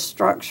into a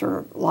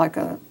structure like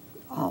a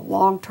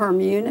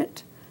long-term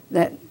unit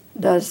that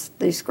does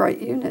these great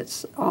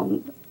units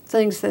on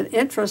things that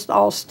interest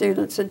all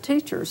students and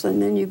teachers,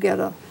 and then you get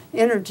a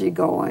energy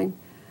going.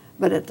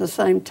 But at the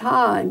same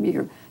time,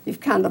 you've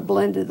kind of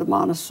blended the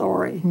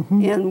Montessori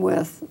in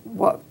with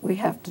what we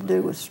have to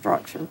do with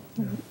structure.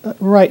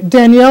 Right.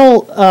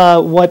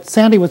 Danielle, what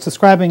Sandy was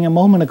describing a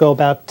moment ago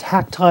about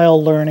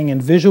tactile learning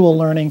and visual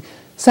learning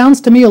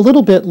sounds to me a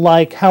little bit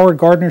like Howard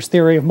Gardner's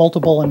theory of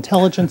multiple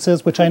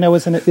intelligences, which I know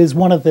is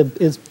one of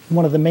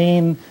the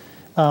main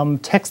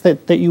texts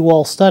that you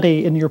all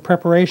study in your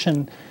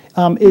preparation.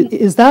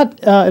 Is that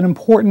an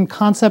important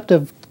concept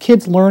of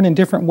kids learn in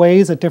different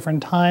ways at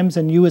different times,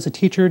 and you as a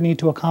teacher need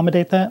to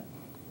accommodate that?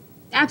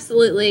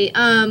 Absolutely.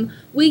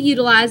 We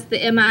utilize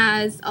the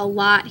MIs a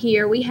lot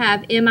here. We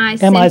have MI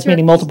centers. MIs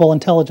meaning multiple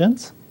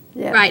intelligence?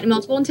 Yeah. Right,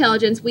 multiple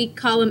intelligence. We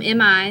call them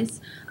MIs.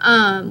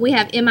 We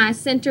have MI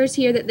centers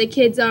here that the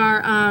kids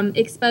are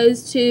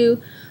exposed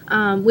to,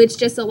 which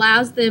just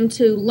allows them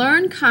to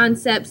learn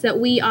concepts that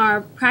we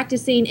are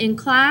practicing in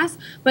class,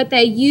 but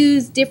they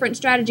use different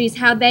strategies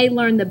how they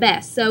learn the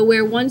best. So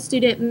where one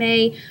student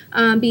may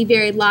be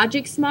very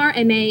logic smart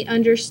and may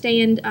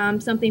understand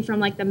something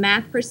from like the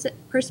math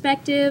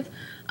perspective,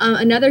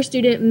 another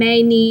student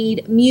may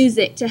need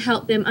music to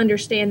help them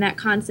understand that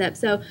concept.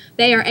 So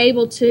they are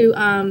able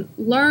to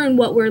learn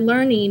what we're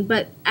learning,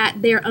 but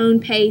at their own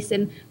pace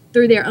and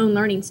through their own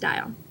learning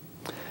style.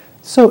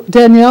 So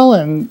Danielle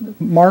and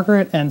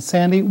Margaret and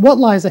Sandy, what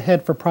lies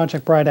ahead for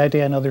Project Bright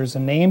Idea? I know there's a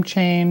name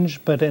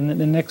change, but in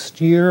the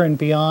next year and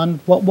beyond,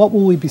 what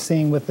will we be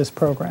seeing with this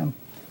program?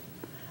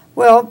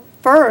 Well,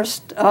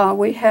 first,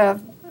 we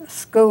have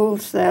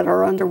schools that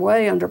are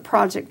underway under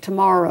Project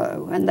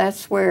Tomorrow, and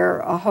that's where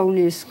a whole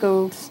new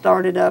school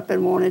started up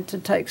and wanted to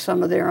take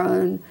some of their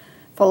own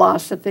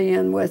philosophy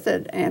in with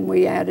it, and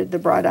we added the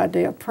Bright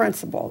Idea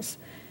principles.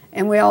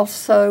 And we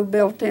also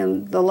built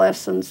in the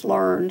lessons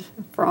learned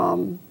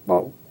from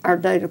our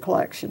data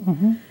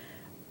collection.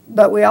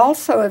 But we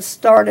also have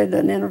started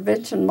an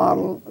intervention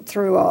model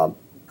through a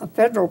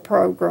federal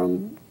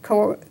program,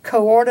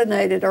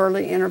 Coordinated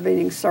Early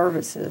Intervening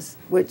Services,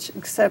 which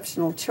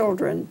Exceptional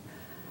Children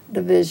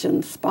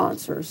Division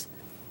sponsors.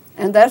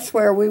 And that's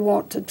where we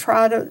want to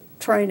try to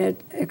train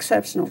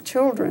exceptional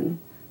children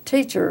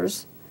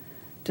teachers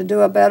to do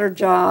a better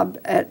job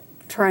at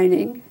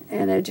training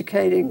and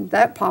educating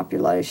that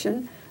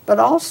population, but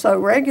also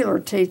regular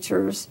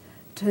teachers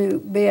to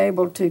be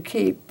able to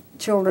keep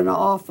children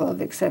off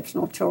of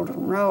exceptional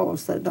children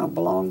roles that don't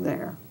belong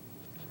there.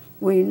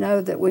 We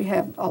know that we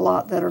have a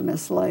lot that are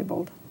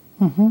mislabeled.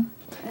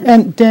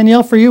 And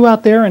Danielle, for you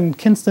out there in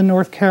Kinston,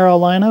 North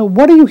Carolina,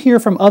 what do you hear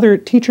from other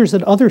teachers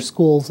at other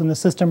schools in the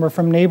system or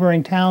from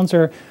neighboring towns?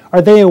 Or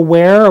are they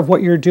aware of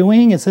what you're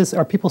doing?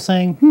 Are people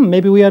saying,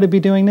 maybe we ought to be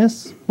doing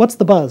this? What's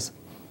the buzz?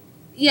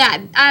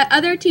 Yeah,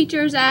 other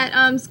teachers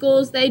at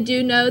schools, they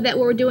do know that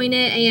we're doing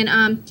it,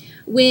 and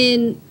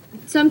when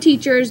some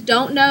teachers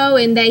don't know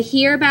and they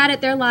hear about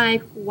it, they're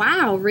like,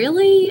 wow,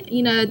 really?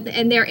 You know,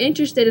 and they're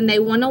interested and they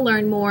want to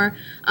learn more.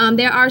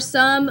 There are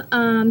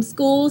some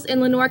schools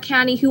in Lenoir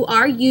County who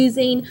are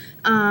using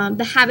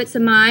the habits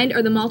of mind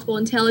or the multiple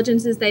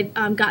intelligences. They've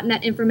gotten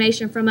that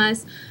information from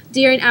us.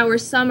 During our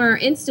summer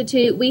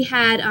institute, we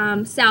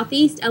had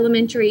Southeast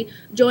Elementary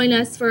join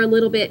us for a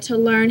little bit to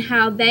learn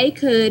how they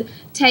could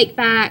take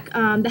back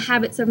the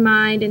habits of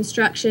mind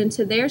instruction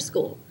to their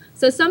school.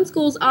 So some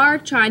schools are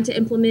trying to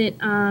implement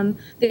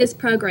this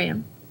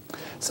program.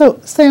 So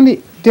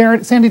Sandy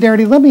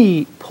Darity, let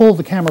me pull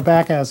the camera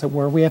back, as it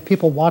were. We have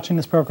people watching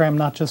this program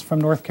not just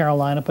from North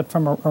Carolina, but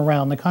from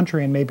around the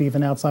country and maybe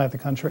even outside the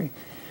country.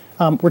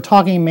 We're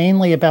talking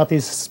mainly about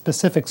these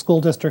specific school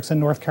districts in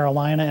North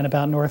Carolina and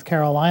about North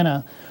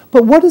Carolina.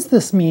 But what does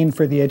this mean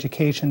for the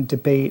education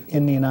debate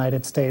in the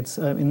United States?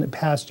 In the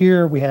past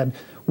year, we had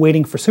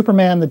Waiting for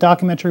Superman, the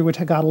documentary, which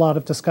had got a lot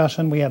of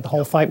discussion. We had the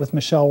whole fight with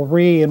Michelle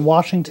Rhee in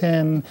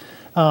Washington.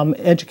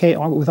 Educate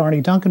with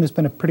Arne Duncan, who's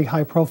been a pretty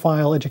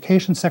high-profile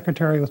education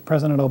secretary with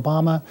President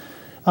Obama.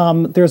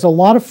 There's a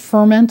lot of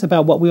ferment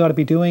about what we ought to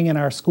be doing in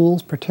our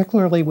schools,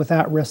 particularly with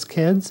at-risk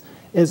kids.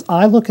 As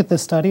I look at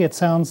this study, it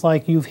sounds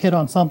like you've hit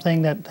on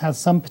something that has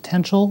some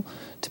potential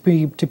to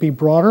be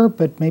broader,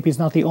 but maybe it's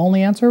not the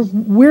only answer.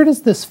 Where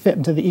does this fit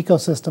into the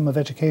ecosystem of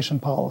education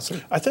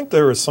policy? I think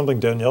there was something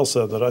Danielle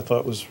said that I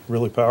thought was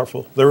really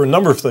powerful. There were a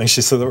number of things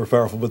she said that were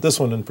powerful, but this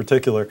one in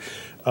particular,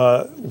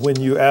 when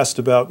you asked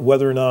about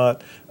whether or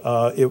not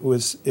it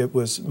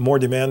was more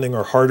demanding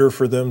or harder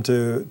for them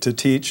to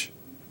teach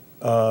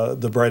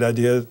the Bright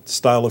Idea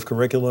style of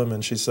curriculum,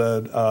 and she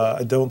said,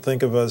 I don't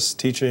think of us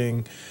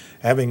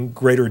having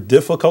greater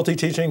difficulty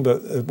teaching,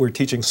 but we're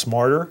teaching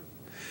smarter.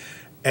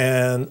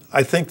 And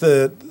I think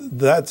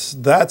that's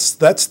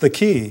the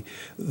key,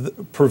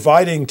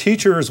 providing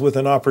teachers with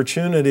an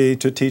opportunity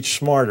to teach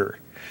smarter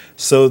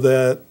so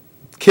that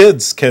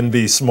kids can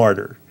be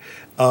smarter.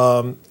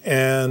 I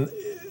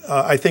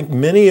think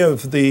many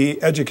of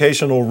the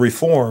educational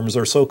reforms,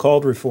 or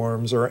so-called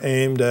reforms, are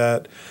aimed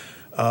at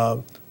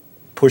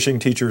pushing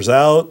teachers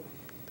out,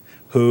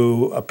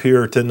 who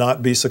appear to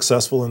not be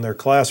successful in their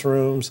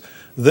classrooms.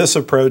 This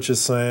approach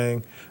is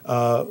saying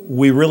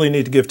we really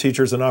need to give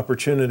teachers an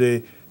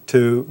opportunity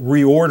to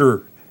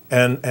reorder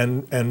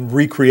and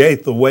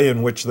recreate the way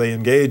in which they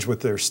engage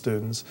with their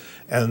students.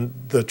 And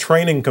the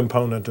training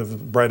component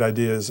of Bright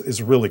Ideas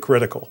is really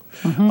critical.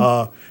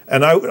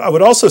 And I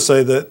would also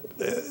say that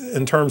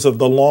in terms of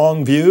the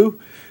long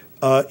view,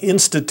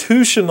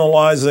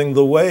 institutionalizing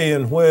the way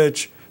in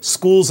which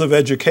schools of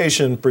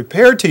education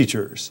prepare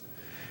teachers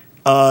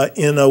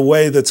in a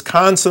way that's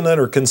consonant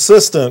or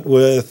consistent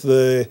with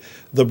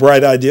the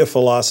Bright Idea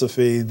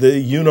philosophy, the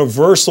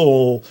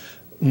universal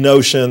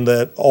notion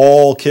that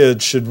all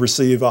kids should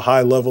receive a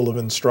high level of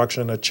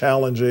instruction, a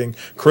challenging,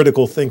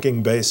 critical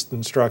thinking-based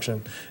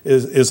instruction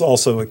is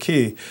also a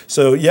key.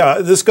 So yeah,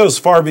 this goes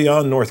far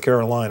beyond North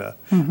Carolina.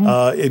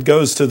 It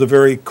goes to the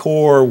very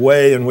core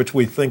way in which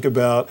we think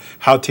about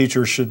how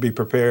teachers should be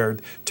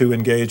prepared to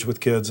engage with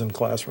kids in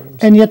classrooms.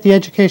 And yet the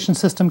education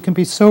system can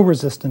be so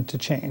resistant to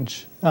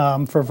change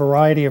for a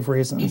variety of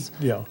reasons.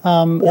 Yeah.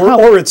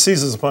 Or it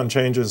seizes upon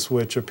changes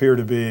which appear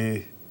to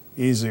be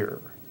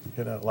easier.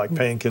 Like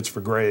paying kids for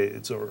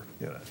grades or,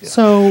 Yeah.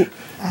 So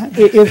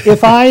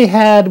if I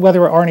had,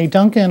 whether Arnie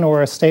Duncan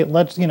or a state,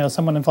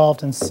 someone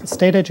involved in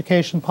state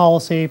education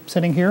policy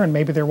sitting here and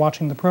maybe they're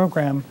watching the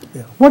program,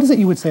 what is it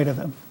you would say to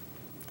them?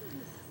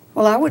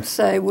 Well, I would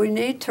say we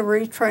need to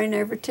retrain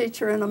every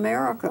teacher in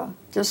America,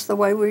 just the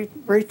way we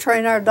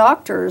retrain our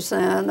doctors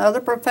and other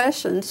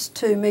professions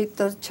to meet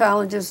the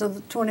challenges of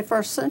the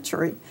 21st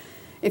century.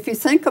 If you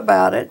think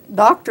about it,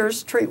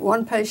 doctors treat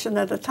one patient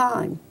at a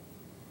time.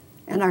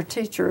 And our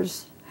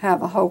teachers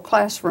have a whole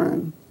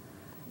classroom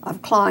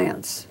of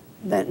clients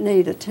that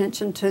need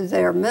attention to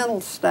their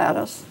mental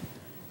status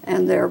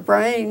and their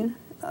brain,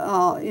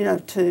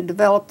 to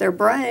develop their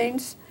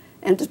brains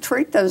and to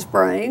treat those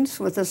brains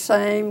with the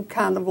same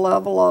kind of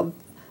level of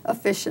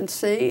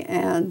efficiency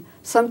and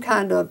some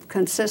kind of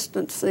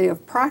consistency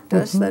of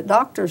practice that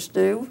doctors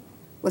do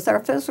with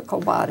our physical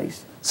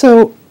bodies.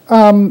 So,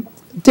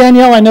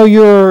 Danielle, I know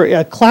you're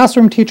a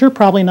classroom teacher,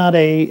 probably not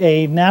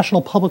a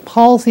national public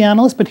policy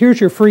analyst, but here's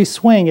your free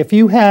swing. If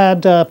you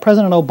had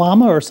President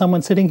Obama or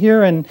someone sitting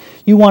here and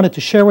you wanted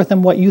to share with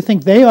them what you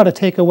think they ought to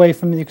take away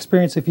from the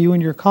experience of you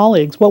and your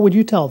colleagues, what would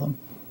you tell them?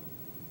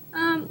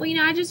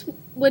 I just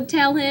would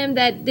tell him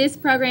that this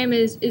program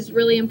is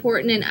really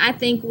important, and I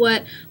think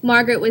what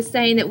Margaret was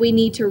saying, that we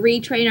need to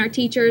retrain our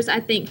teachers, I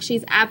think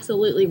she's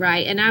absolutely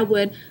right, and I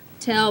would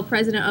tell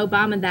President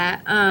Obama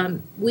that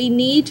we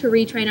need to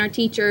retrain our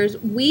teachers.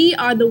 We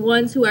are the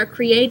ones who are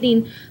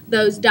creating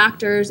those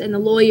doctors and the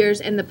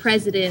lawyers and the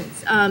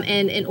presidents,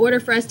 and in order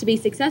for us to be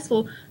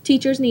successful,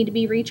 teachers need to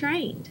be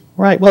retrained.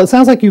 Right. Well, it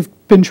sounds like you've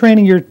been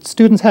training your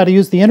students how to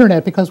use the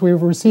internet, because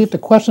we've received a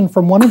question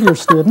from one of your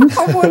students.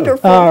 Oh,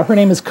 wonderful. Her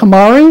name is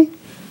Kamari.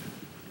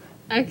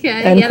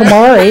 Okay. And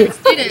Kamari,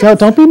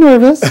 don't be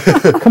nervous.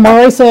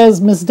 Kamari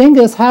says, Ms.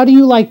 Dingus, how do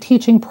you like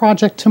teaching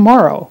Project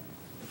Tomorrow?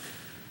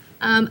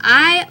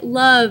 I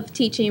love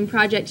teaching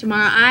Project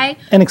Tomorrow.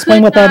 And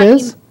explain what that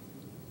is.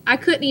 I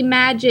couldn't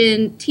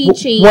imagine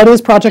teaching. What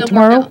is Project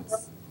Tomorrow?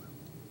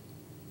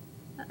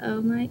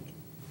 Uh-oh, Mike.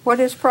 What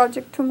is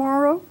Project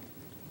Tomorrow?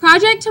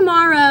 Project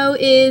Tomorrow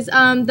is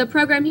the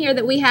program here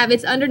that we have.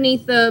 It's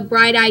underneath the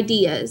Bright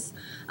Ideas.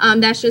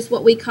 That's just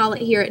what we call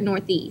it here at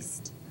Northeast.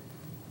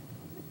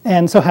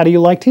 And so how do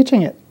you like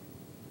teaching it?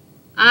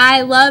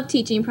 I love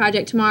teaching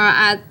Project Tomorrow.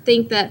 I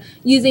think that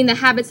using the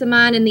habits of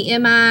mind and the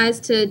MIs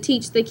to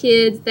teach the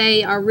kids,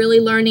 they are really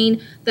learning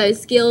those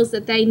skills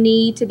that they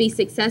need to be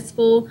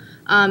successful.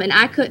 And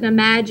I couldn't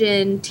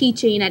imagine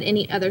teaching at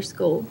any other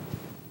school.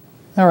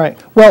 All right.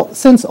 Well,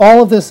 since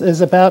all of this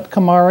is about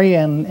Kamari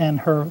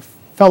and her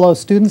fellow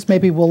students,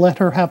 maybe we'll let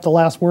her have the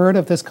last word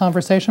of this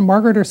conversation.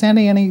 Margaret or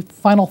Sandy, any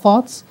final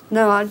thoughts?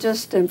 No, I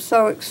just am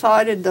so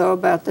excited, though,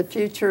 about the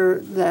future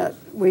that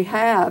we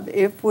have.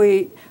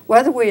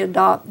 Whether we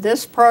adopt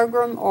this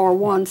program or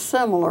one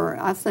similar,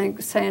 I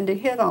think Sandy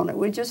hit on it.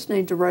 We just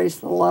need to raise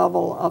the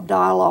level of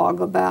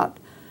dialogue about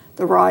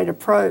the right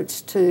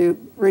approach to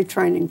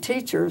retraining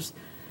teachers.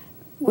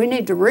 We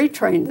need to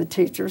retrain the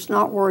teachers,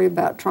 not worry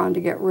about trying to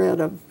get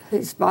rid of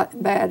who's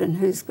bad and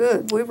who's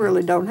good. We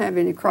really don't have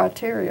any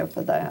criteria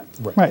for that.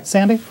 Right.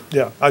 Sandy?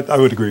 Yeah, I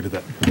would agree to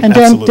that. And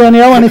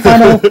Danielle, any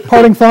final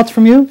parting thoughts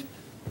from you?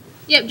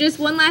 Yep, just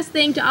one last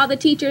thing to all the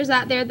teachers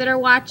out there that are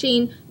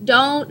watching.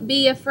 Don't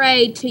be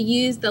afraid to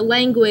use the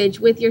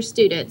language with your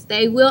students.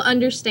 They will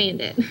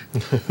understand it.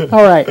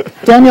 All right.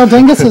 Danielle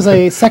Dingus is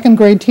a second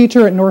grade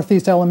teacher at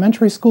Northeast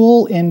Elementary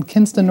School in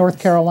Kinston, North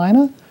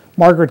Carolina.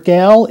 Margaret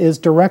Gayle is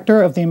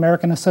director of the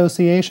American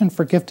Association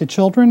for Gifted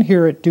Children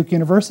here at Duke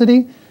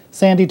University.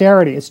 Sandy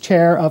Darity is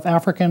chair of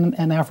African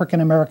and African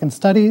American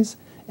Studies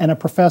and a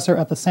professor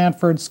at the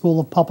Sanford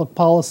School of Public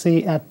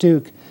Policy at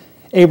Duke.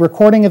 A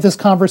recording of this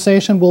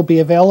conversation will be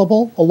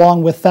available,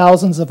 along with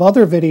thousands of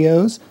other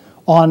videos,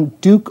 on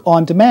Duke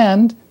On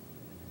Demand,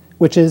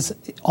 which is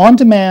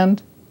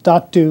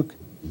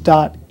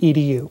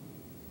ondemand.duke.edu.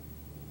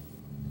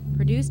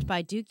 Produced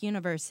by Duke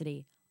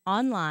University.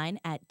 online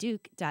at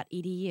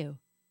duke.edu.